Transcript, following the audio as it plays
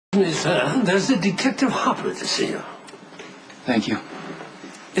Sir, there's a Detective Hopper to see you. Thank you.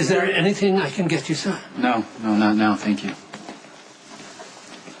 Is there anything I can get you, sir? No, not now, thank you.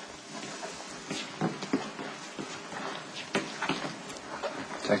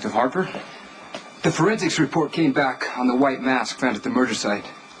 Detective Harper? The forensics report came back on the white mask found at the murder site.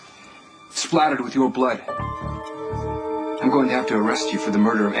 Splattered with your blood. I'm going to have to arrest you for the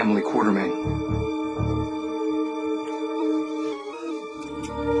murder of Emily Quartermain.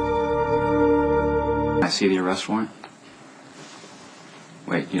 I see the arrest warrant.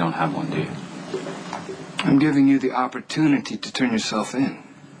 Wait, you don't have one, do you? I'm giving you the opportunity to turn yourself in.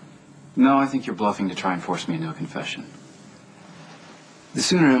 No, I think you're bluffing to try and force me into a confession. The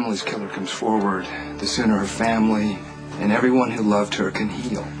sooner Emily's killer comes forward, the sooner her family and everyone who loved her can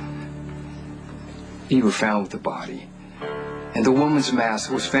heal. You were found with the body, and the woman's mask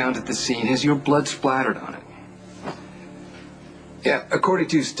that was found at the scene has your blood splattered on it. Yeah, according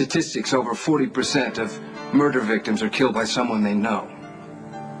to statistics, over 40% of murder victims are killed by someone they know.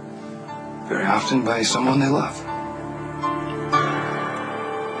 Very often by someone they love.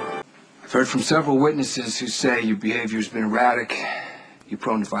 I've heard from several witnesses who say your behavior's been erratic, you're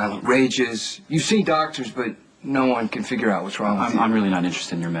prone to violent rages. You've seen doctors, but no one can figure out what's wrong with you. I'm really not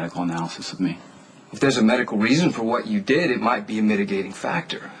interested in your medical analysis of me. If there's a medical reason for what you did, it might be a mitigating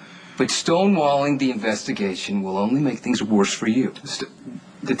factor. But stonewalling the investigation will only make things worse for you.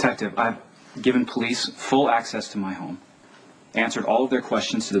 Detective, I've given police full access to my home, answered all of their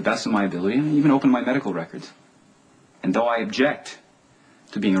questions to the best of my ability, and even opened my medical records. And though I object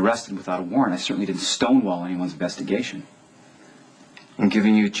to being arrested without a warrant, I certainly didn't stonewall anyone's investigation. I'm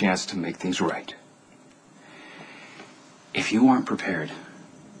giving you a chance to make things right. If you aren't prepared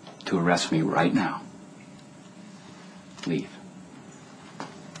to arrest me right now, leave.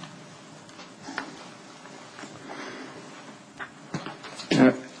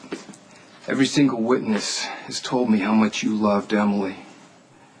 Every single witness has told me how much you loved Emily.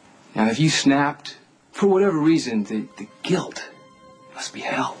 Now, if you snapped, for whatever reason, the guilt must be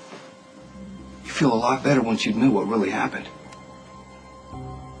hell. You feel a lot better once you knew what really happened.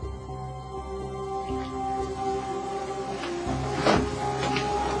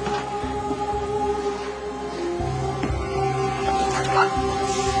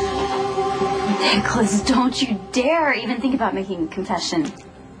 Nicholas, don't you dare even think about making a confession.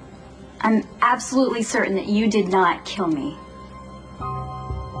 I'm absolutely certain that you did not kill me.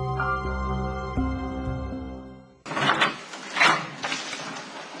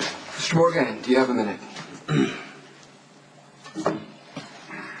 Mr. Morgan, do you have a minute?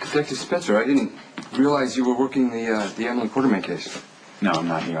 Detective Spencer, I didn't realize you were working the Emily Quartermain case. No, I'm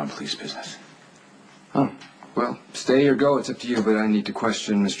not here on police business. Oh, well, stay or go, it's up to you, but I need to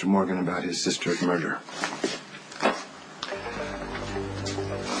question Mr. Morgan about his sister's murder.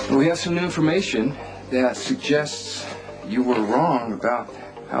 We have some new information that suggests you were wrong about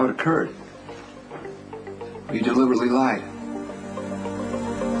how it occurred. You deliberately lied.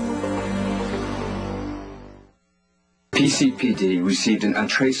 PCPD received an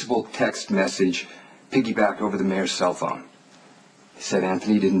untraceable text message piggybacked over the mayor's cell phone. He said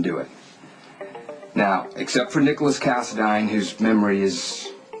Anthony didn't do it. Now, except for Nicholas Cassadine, whose memory is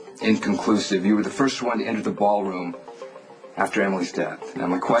inconclusive, you were the first one to enter the ballroom after Emily's death. Now,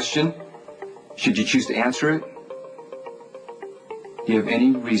 my question, should you choose to answer it, do you have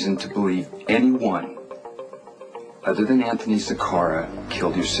any reason to believe anyone other than Anthony Zaccara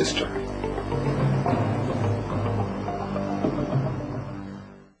killed your sister?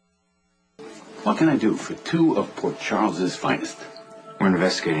 What can I do for two of Port Charles's finest? We're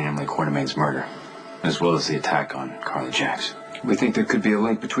investigating Emily Quartermain's murder, as well as the attack on Carly Jackson. We think there could be a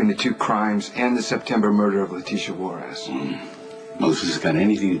link between the two crimes and the September murder of Letitia Juarez. Most of this got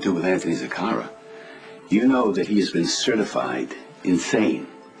anything to do with Anthony Zaccara. You know that he has been certified insane.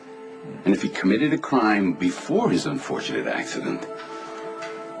 And if he committed a crime before his unfortunate accident,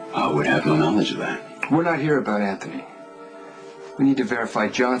 I would have no knowledge of that. We're not here about Anthony. We need to verify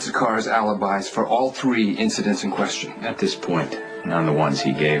John Zacara's alibis for all three incidents in question. At this point, none of the ones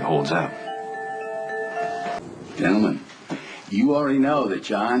he gave holds up. Gentlemen, you already know that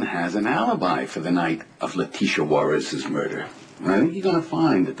John has an alibi for the night of Letitia Juarez's murder. I think you're going to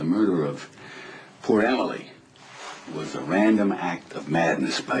find that the murder of poor Emily was a random act of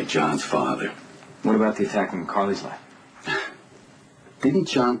madness by John's father. What about the attack on Carly's life? Didn't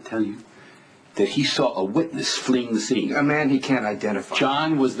John tell you that he saw a witness fleeing the scene? A man he can't identify.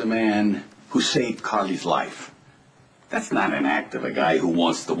 John was the man who saved Carly's life. That's not an act of a guy who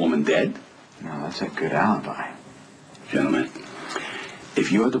wants the woman dead. No, that's a good alibi. Gentlemen, If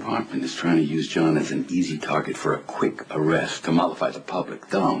your department is trying to use John as an easy target for a quick arrest to mollify the public,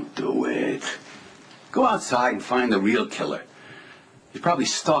 don't do it. Go outside and find the real killer. He's probably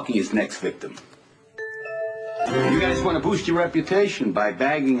stalking his next victim. You guys want to boost your reputation by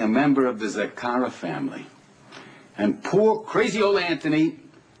bagging a member of the Zakara family. And poor, crazy old Anthony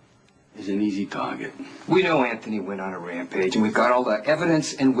is an easy target. We know Anthony went on a rampage, and we've got all the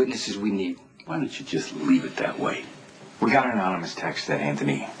evidence and witnesses we need. Why don't you just leave it that way? We got an anonymous text that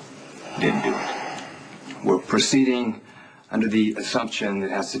Anthony didn't do it. We're proceeding under the assumption that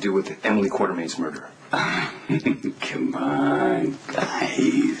it has to do with Emily Quartermain's murder. Come on,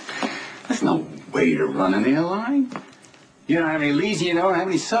 guys. There's no way to run an airline. You don't have any leads, you don't have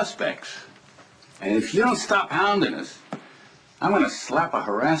any suspects. And if you don't stop hounding us, I'm going to slap a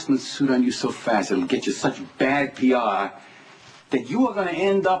harassment suit on you so fast it'll get you such bad PR that you are going to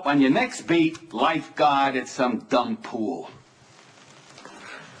end up on your next beat lifeguard at some dumb pool.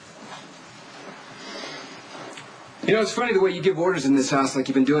 You know, it's funny the way you give orders in this house like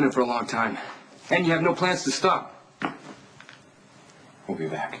you've been doing it for a long time. And you have no plans to stop. We'll be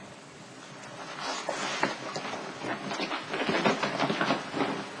back.